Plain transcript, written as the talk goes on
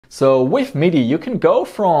So with MIDI, you can go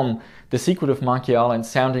from The Secret of Monkey Island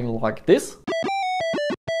sounding like this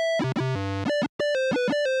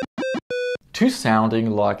to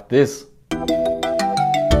sounding like this.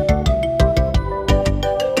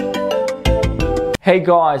 Hey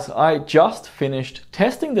guys, I just finished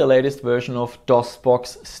testing the latest version of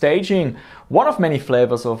DOSBox Staging, one of many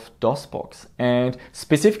flavors of DOSBox, and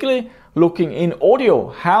specifically looking in audio.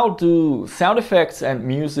 How do sound effects and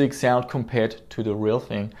music sound compared to the real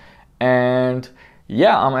thing? And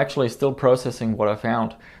yeah, I'm actually still processing what I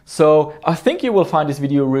found. So I think you will find this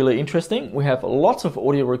video really interesting. We have lots of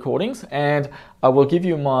audio recordings and I will give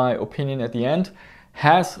you my opinion at the end.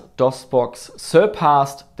 Has DOSBox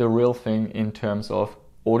surpassed the real thing in terms of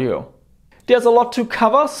audio? There's a lot to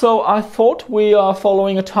cover, so I thought we are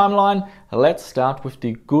following a timeline. Let's start with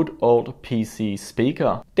the good old PC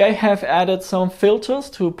speaker. They have added some filters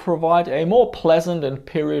to provide a more pleasant and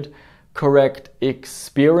period correct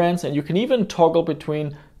experience, and you can even toggle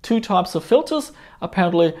between two types of filters.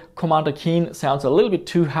 Apparently Commander Keen sounds a little bit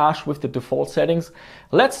too harsh with the default settings.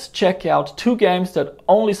 Let's check out two games that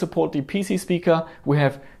only support the PC speaker. We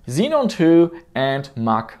have Xenon 2 and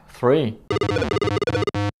Mach 3.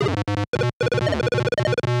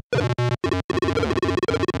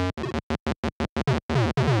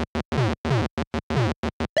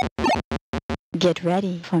 Get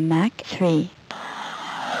ready for Mach 3.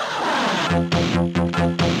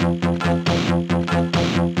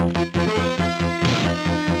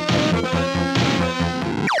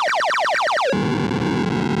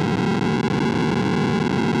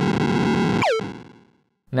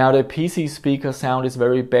 Now the PC speaker sound is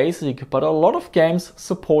very basic, but a lot of games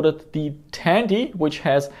supported the Tandy, which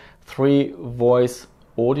has 3 voice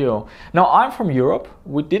audio. Now I'm from Europe.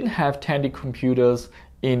 We didn't have Tandy computers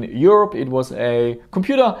in Europe. It was a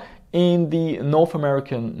computer in the North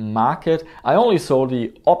American market. I only saw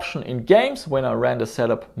the option in games when I ran the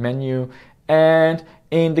setup menu, and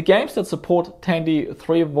in the games that support Tandy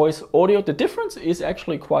 3 voice audio, the difference is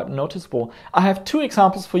actually quite noticeable. I have 2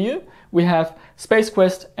 examples for you. We have Space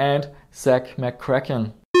Quest and Zack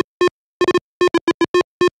McCracken.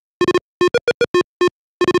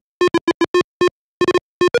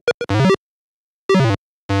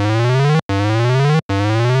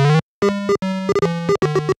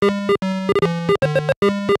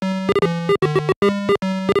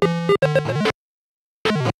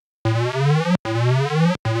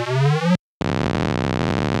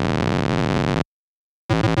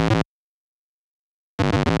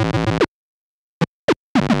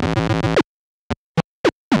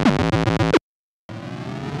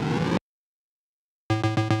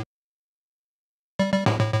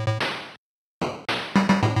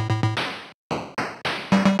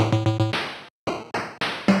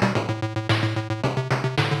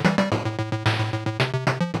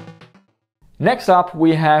 Next up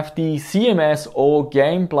we have the CMS or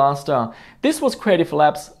Game Blaster. This was Creative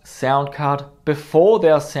Labs sound card before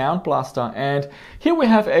their Sound Blaster, and here we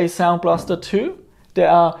have a Sound Blaster 2. There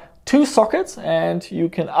are 2 sockets and you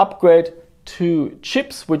can upgrade 2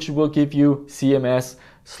 chips, which will give you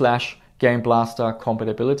CMS/Game Blaster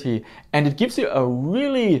compatibility, and it gives you a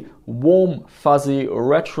really warm, fuzzy,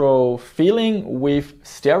 retro feeling with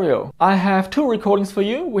stereo. I have 2 recordings for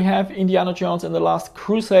you. We have Indiana Jones and the Last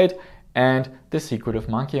Crusade and The Secret of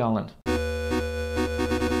Monkey Island.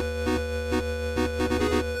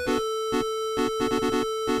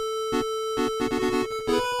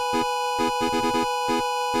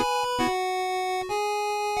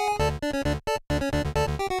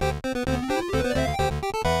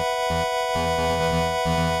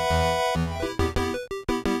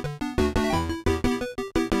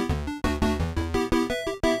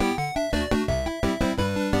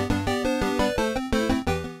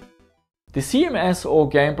 The CMS or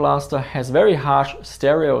Game Blaster has very harsh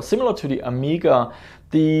stereo, similar to the Amiga.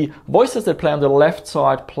 The voices that play on the left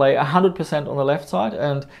side play 100% on the left side,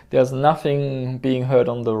 and there's nothing being heard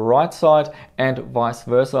on the right side, and vice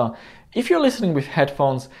versa. If you're listening with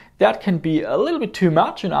headphones, that can be a little bit too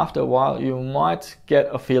much, and after a while you might get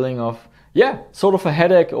a feeling of, sort of a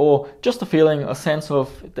headache, or just a sense of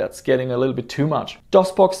that's getting a little bit too much.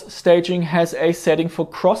 DOSBox Staging has a setting for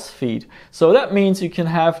crossfeed. So that means you can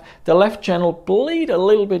have the left channel bleed a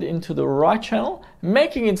little bit into the right channel,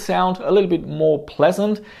 making it sound a little bit more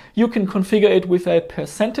pleasant. You can configure it with a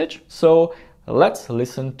percentage. So let's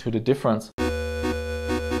listen to the difference.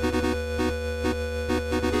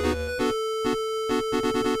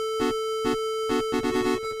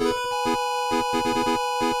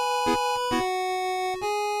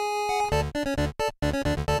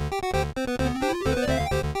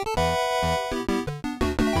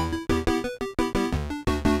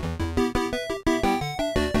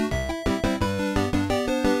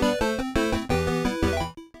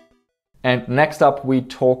 And next up, we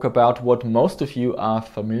talk about what most of you are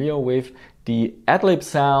familiar with, the Adlib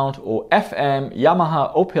sound, or FM,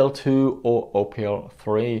 Yamaha OPL2 or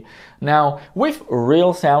OPL3. Now, with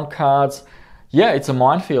real sound cards, yeah, it's a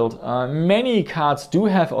minefield. Many cards do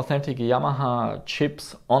have authentic Yamaha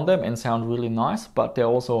chips on them and sound really nice, but there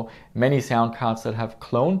are also many sound cards that have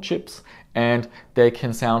cloned chips, and they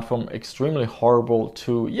can sound from extremely horrible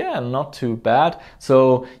to, yeah, not too bad.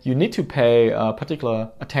 So you need to pay particular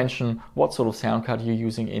attention what sort of sound card you're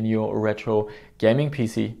using in your retro gaming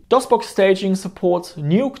PC. DOSBox Staging supports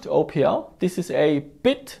nuked OPL. This is a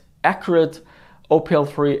bit accurate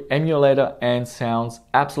OPL3 emulator and sounds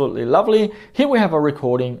absolutely lovely. Here we have a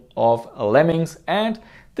recording of Lemmings and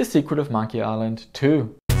The Secret of Monkey Island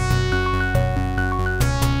 2.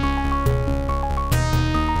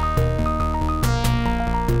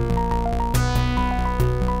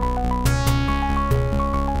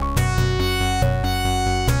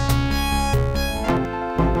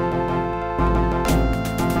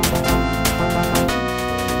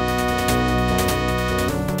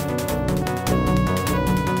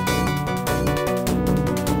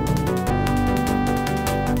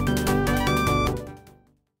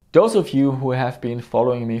 Those of you who have been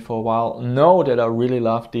following me for a while know that I really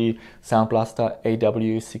love the Sound Blaster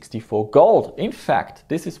AW64 Gold. In fact,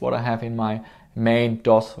 this is what I have in my main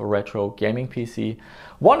DOS retro gaming PC.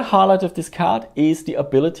 One highlight of this card is the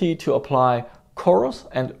ability to apply chorus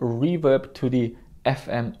and reverb to the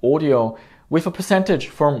FM audio with a percentage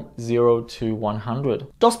from 0 to 100.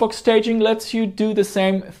 DOSBox Staging lets you do the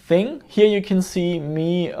same thing. Here you can see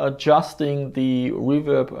me adjusting the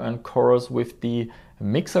reverb and chorus with the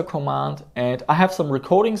mixer command, and I have some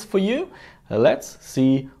recordings for you. Let's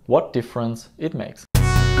see what difference it makes.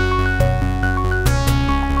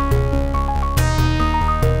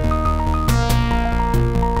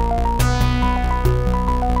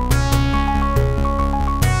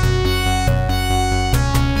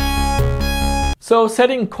 So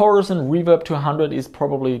setting chorus and reverb to 100 is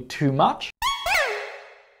probably too much.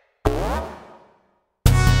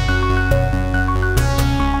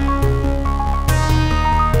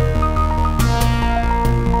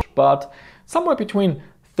 But somewhere between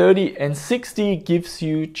 30 and 60 gives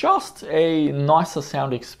you just a nicer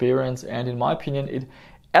sound experience, and in my opinion it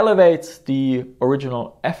elevates the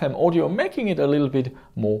original FM audio, making it a little bit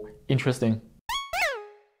more interesting.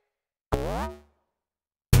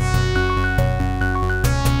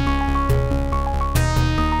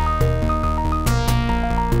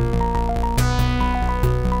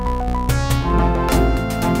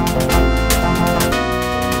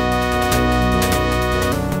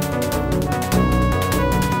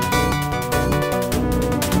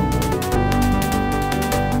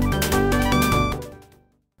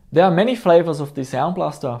 There are many flavors of the Sound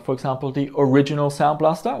Blaster. For example, the original Sound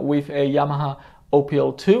Blaster with a Yamaha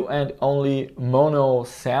OPL2 and only mono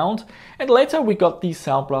sound. And later we got the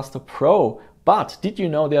Sound Blaster Pro. But did you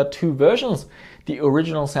know there are two versions? The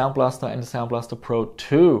original Sound Blaster and the Sound Blaster Pro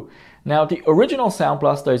 2. Now the original Sound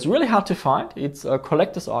Blaster is really hard to find. It's a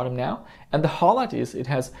collector's item now. And the highlight is it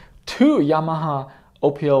has two Yamaha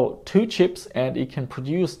OPL2 chips and it can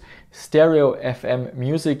produce stereo FM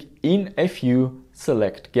music in a few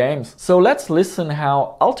select games. So let's listen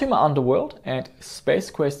how Ultima Underworld and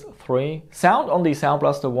Space Quest 3 sound on the Sound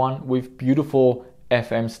Blaster 1 with beautiful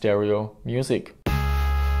FM stereo music.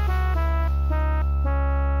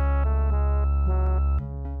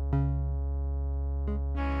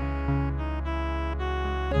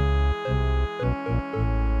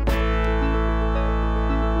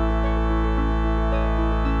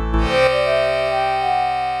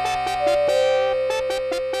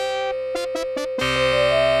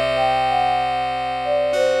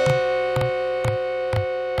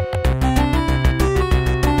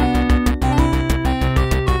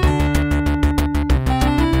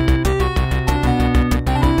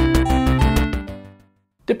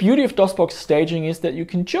 The beauty of DOSBox Staging is that you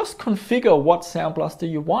can just configure what Sound Blaster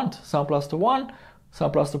you want. Sound Blaster 1,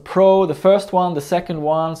 Sound Blaster Pro, the first one, the second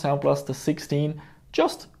one, Sound Blaster 16.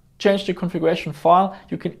 Just change the configuration file.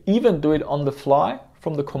 You can even do it on the fly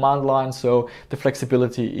from the command line, so the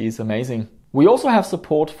flexibility is amazing. We also have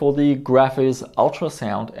support for the Graphics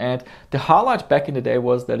ultrasound, and the highlight back in the day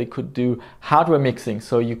was that it could do hardware mixing,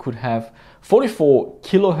 so you could have 44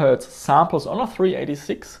 kilohertz samples on a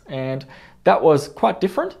 386, and that was quite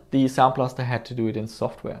different. The Sound Blaster had to do it in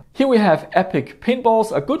software. Here we have Epic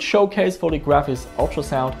Pinballs, a good showcase for the Graphics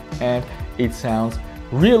ultrasound, and it sounds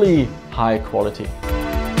really high quality.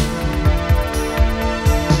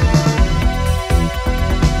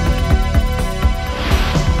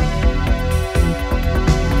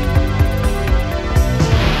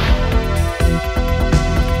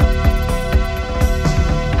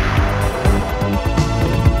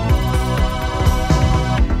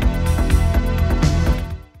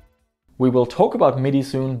 We will talk about MIDI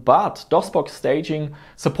soon, but DOSBox Staging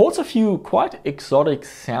supports a few quite exotic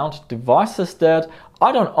sound devices that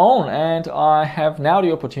I don't own, and I have now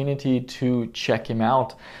the opportunity to check him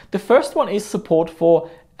out. The first one is support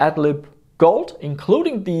for Adlib Gold,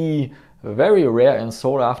 including the very rare and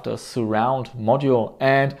sought after surround module.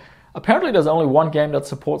 And apparently there's only one game that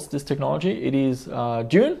supports this technology. It is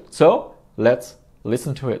Dune, so let's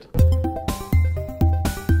listen to it.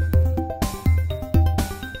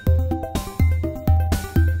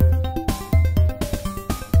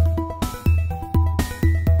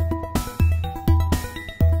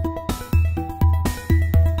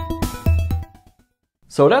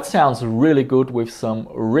 So that sounds really good with some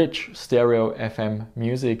rich stereo FM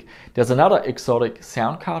music. There's another exotic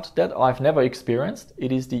sound card that I've never experienced.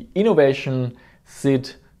 It is the Innovation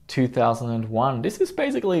SID 2001. This is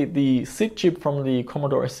basically the SID chip from the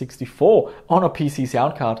Commodore 64 on a PC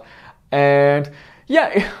sound card. And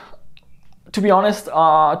yeah, to be honest,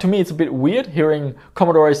 to me it's a bit weird hearing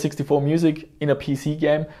Commodore 64 music in a PC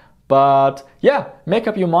game. But yeah, make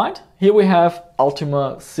up your mind. Here we have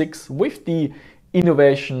Ultima 6 with the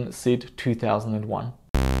Innovation SID 2001.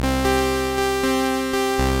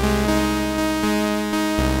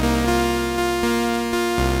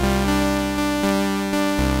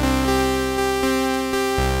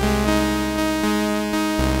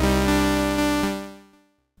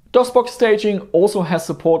 DOSBox Staging also has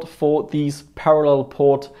support for these parallel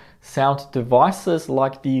port sound devices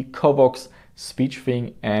like the Covox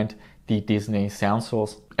SpeechThing and the Disney sound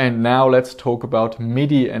source. And now let's talk about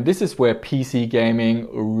MIDI, and this is where PC gaming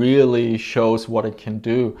really shows what it can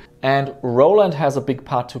do. And Roland has a big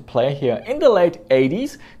part to play here. In the late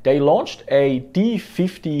 80s, they launched a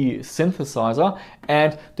D50 synthesizer,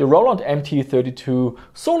 and the Roland MT32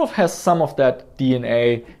 sort of has some of that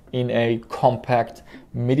DNA in a compact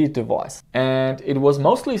MIDI device. And it was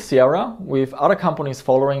mostly Sierra, with other companies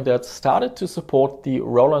following, that started to support the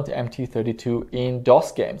Roland MT32 in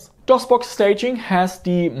DOS games. DOSBox Staging has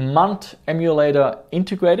the MUNT emulator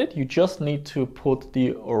integrated. You just need to put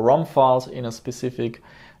the ROM files in a specific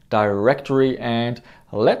directory, and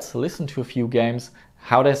let's listen to a few games,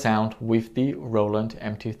 how they sound with the Roland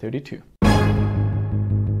MT32.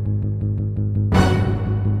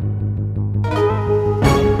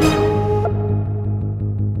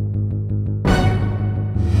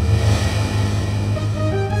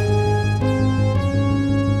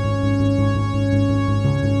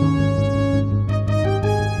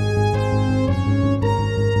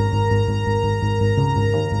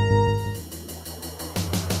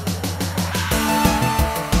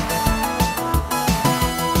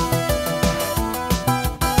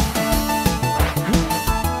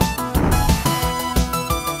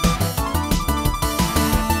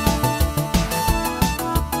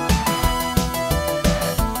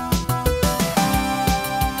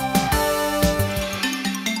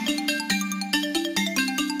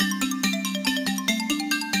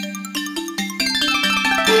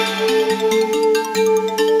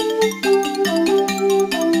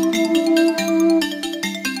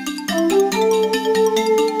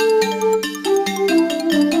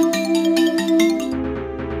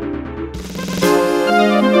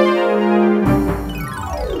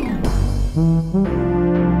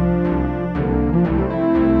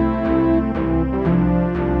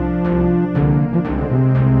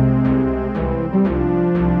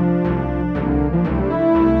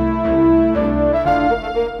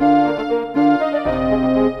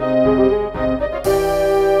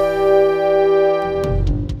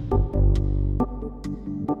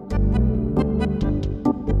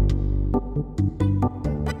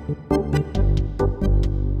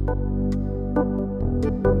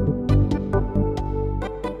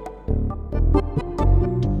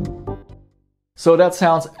 So that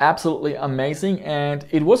sounds absolutely amazing, and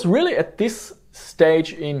it was really at this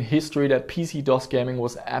stage in history that PC DOS gaming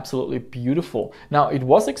was absolutely beautiful. Now, it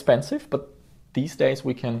was expensive, but these days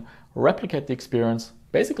we can replicate the experience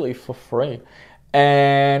basically for free.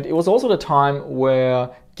 And it was also the time where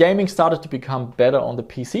gaming started to become better on the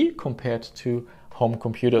PC compared to home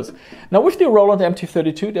computers. Now, with the Roland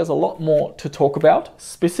MT32, there's a lot more to talk about.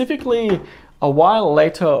 Specifically, a while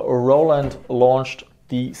later, Roland launched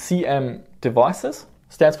the CM devices,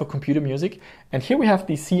 stands for computer music. And here we have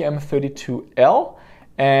the CM32L,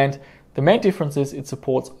 and the main difference is it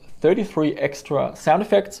supports 33 extra sound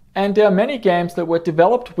effects. And there are many games that were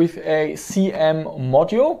developed with a CM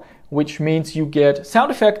module, which means you get sound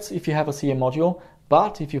effects if you have a CM module,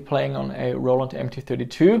 but if you're playing on a Roland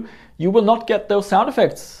MT32, you will not get those sound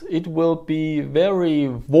effects. It will be very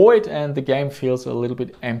void and the game feels a little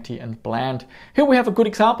bit empty and bland. Here we have a good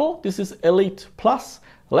example. This is Elite Plus,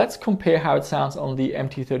 let's compare how it sounds on the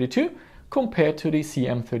MT32 compared to the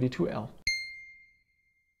CM32L.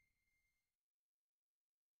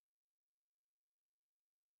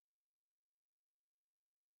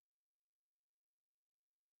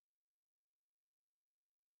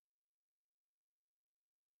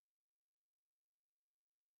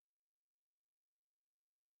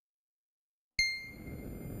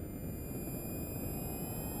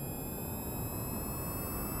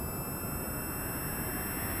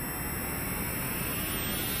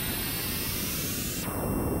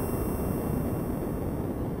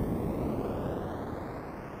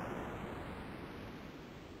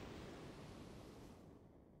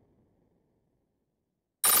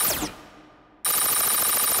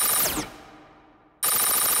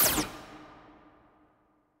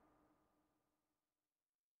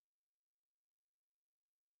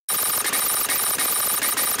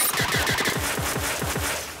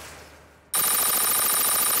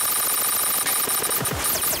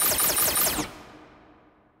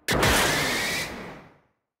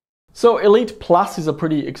 So Elite Plus is a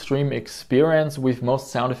pretty extreme experience with most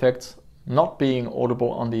sound effects not being audible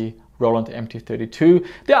on the Roland MT32.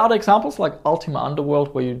 There are other examples like Ultima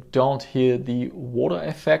Underworld where you don't hear the water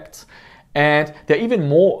effects, and there are even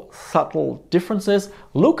more subtle differences.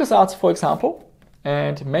 LucasArts, for example,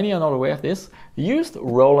 and many are not aware of this, used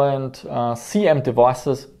Roland CM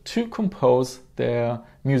devices to compose their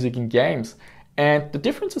music in games. And the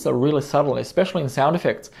differences are really subtle, especially in sound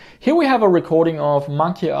effects. Here we have a recording of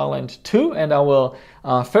Monkey Island 2, and I will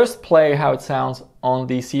first play how it sounds on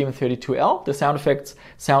the CM32L. The sound effects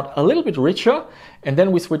sound a little bit richer, and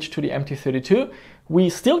then we switch to the MT32. We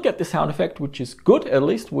still get the sound effect, which is good, at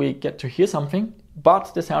least we get to hear something,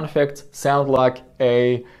 but the sound effects sound like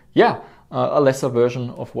a lesser version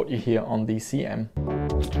of what you hear on the CM.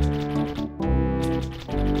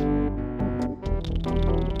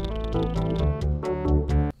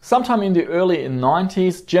 Sometime in the early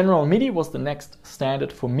 90s, General MIDI was the next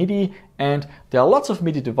standard for MIDI, and there are lots of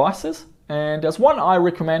MIDI devices, and there's one I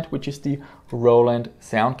recommend, which is the Roland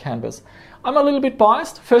Sound Canvas. I'm a little bit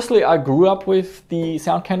biased. Firstly, I grew up with the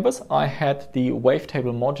Sound Canvas. I had the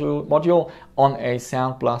wavetable module on a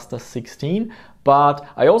Sound Blaster 16, but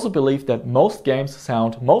I also believe that most games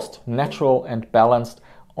sound most natural and balanced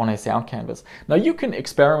on a sound canvas. Now you can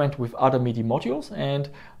experiment with other MIDI modules, and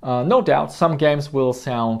no doubt some games will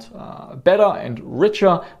sound better and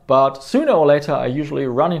richer, but sooner or later I usually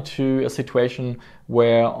run into a situation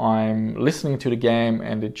where I'm listening to the game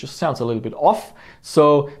and it just sounds a little bit off.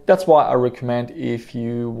 So that's why I recommend, if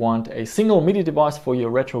you want a single MIDI device for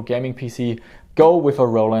your retro gaming PC, go with a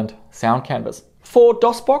Roland Sound Canvas. For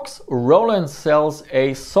DOSBox, Roland sells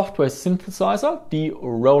a software synthesizer, the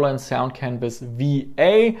Roland Sound Canvas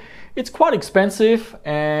VA. It's quite expensive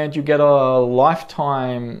and you get a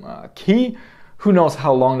lifetime key. Who knows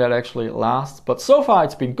how long that actually lasts, but so far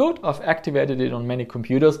it's been good. I've activated it on many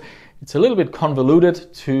computers. It's a little bit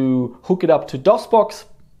convoluted to hook it up to DOSBox.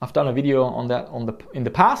 I've done a video on that in the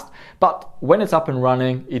past, but when it's up and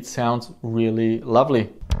running, it sounds really lovely.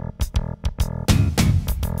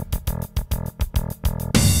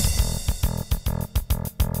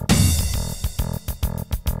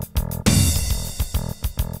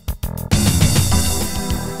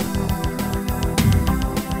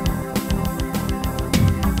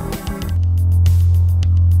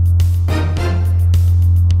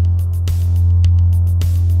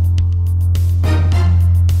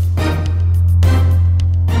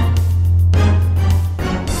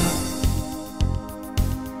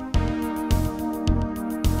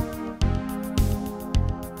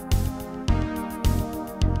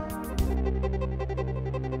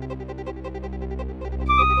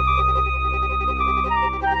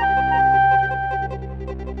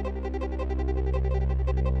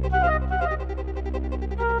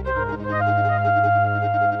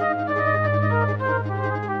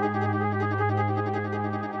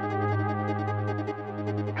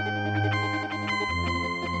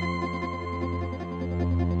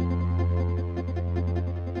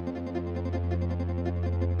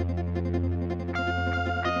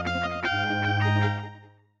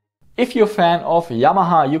 If you're a fan of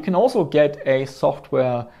Yamaha, you can also get a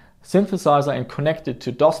software synthesizer and connect it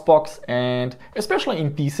to DOSBox, and especially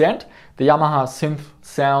in Descent, the Yamaha synth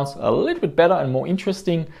sounds a little bit better and more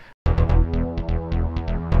interesting.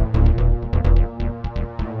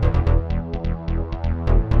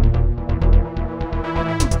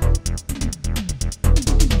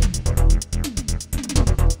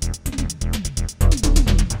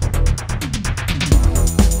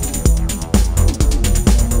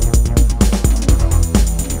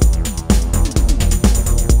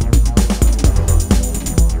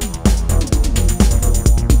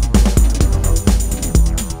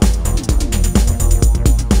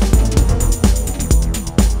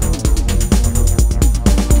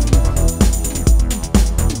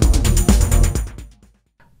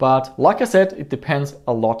 But like I said, it depends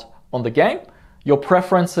a lot on the game, your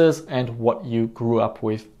preferences, and what you grew up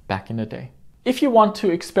with back in the day. If you want to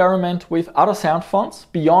experiment with other sound fonts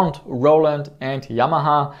beyond Roland and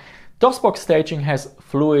Yamaha, DOSBox Staging has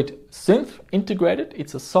Fluid Synth integrated.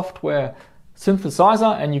 It's a software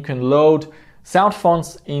synthesizer and you can load sound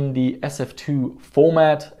fonts in the SF2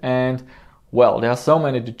 format, and well, there are so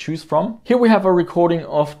many to choose from. Here we have a recording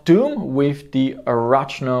of Doom with the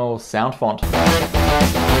Arachno sound font.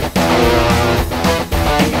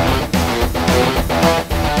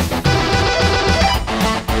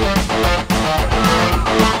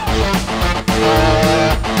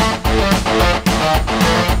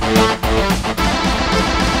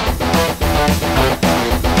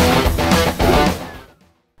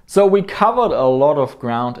 So we covered a lot of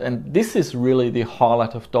ground, and this is really the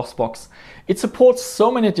highlight of DOSBox. It supports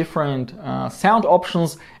so many different sound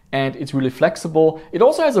options and it's really flexible. It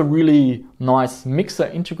also has a really nice mixer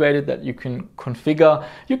integrated that you can configure.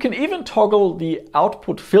 You can even toggle the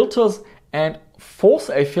output filters and force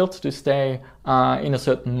a filter to stay in a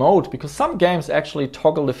certain mode, because some games actually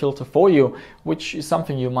toggle the filter for you, which is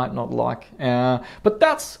something you might not like. But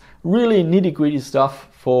that's really nitty-gritty stuff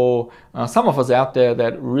for some of us out there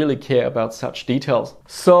that really care about such details.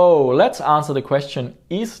 So let's answer the question,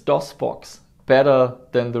 is DOSBox better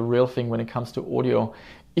than the real thing when it comes to audio?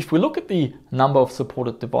 If we look at the number of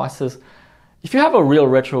supported devices, if you have a real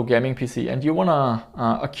retro gaming PC and you want to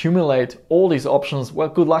accumulate all these options, well,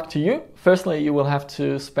 good luck to you. Firstly, you will have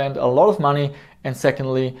to spend a lot of money, and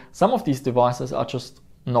secondly, some of these devices are just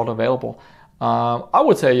not available. I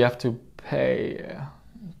would say you have to pay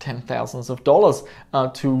 $10,000s of dollars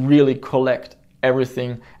to really collect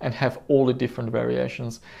everything and have all the different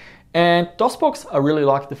variations. And DOSBox, I really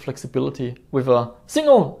like the flexibility with a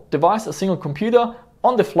single device, a single computer.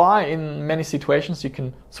 On the fly, in many situations, you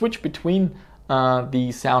can switch between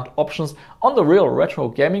the sound options. On the real retro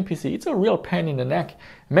gaming PC, it's a real pain in the neck.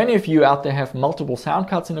 Many of you out there have multiple sound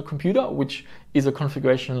cards in a computer, which is a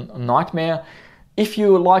configuration nightmare. If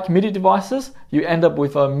you like MIDI devices, you end up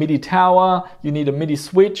with a MIDI tower, you need a MIDI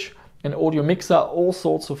switch, an audio mixer, all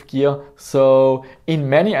sorts of gear. So in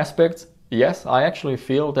many aspects, yes, I actually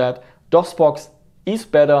feel that DOSBox is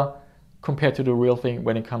better compared to the real thing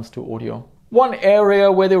when it comes to audio. One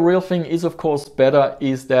area where the real thing is of course better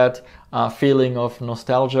is that feeling of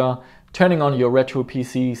nostalgia, turning on your retro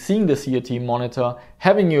PC, seeing the CRT monitor,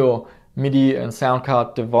 having your MIDI and sound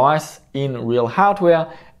card device in real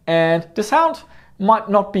hardware, and the sound might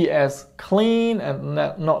not be as clean and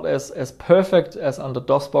not as perfect as under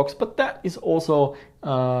DOSBox, but that is also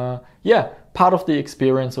part of the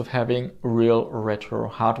experience of having real retro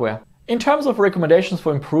hardware. In terms of recommendations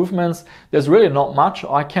for improvements, there's really not much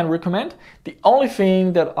I can recommend. The only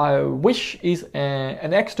thing that I wish is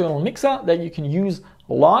an external mixer that you can use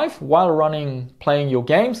live while playing your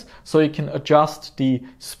games, so you can adjust the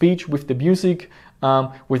speech with the music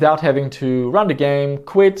without having to run the game,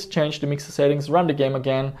 quit, change the mixer settings, run the game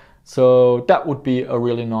again. So that would be a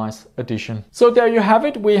really nice addition. So there you have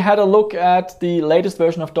it. We had a look at the latest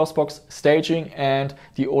version of DOSBox Staging, and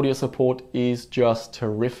the audio support is just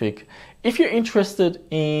terrific. If you're interested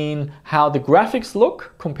in how the graphics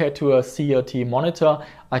look compared to a CRT monitor,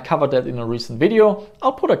 I covered that in a recent video.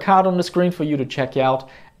 I'll put a card on the screen for you to check out.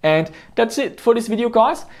 And that's it for this video,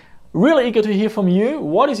 guys. Really eager to hear from you.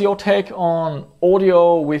 What is your take on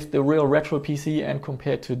audio with the real retro PC and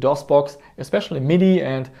compared to DOSBox, especially MIDI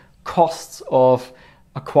and costs of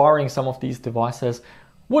acquiring some of these devices?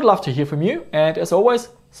 Would love to hear from you. And as always,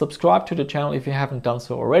 subscribe to the channel if you haven't done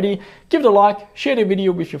so already. Give it a like, share the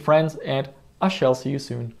video with your friends, and I shall see you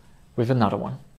soon with another one.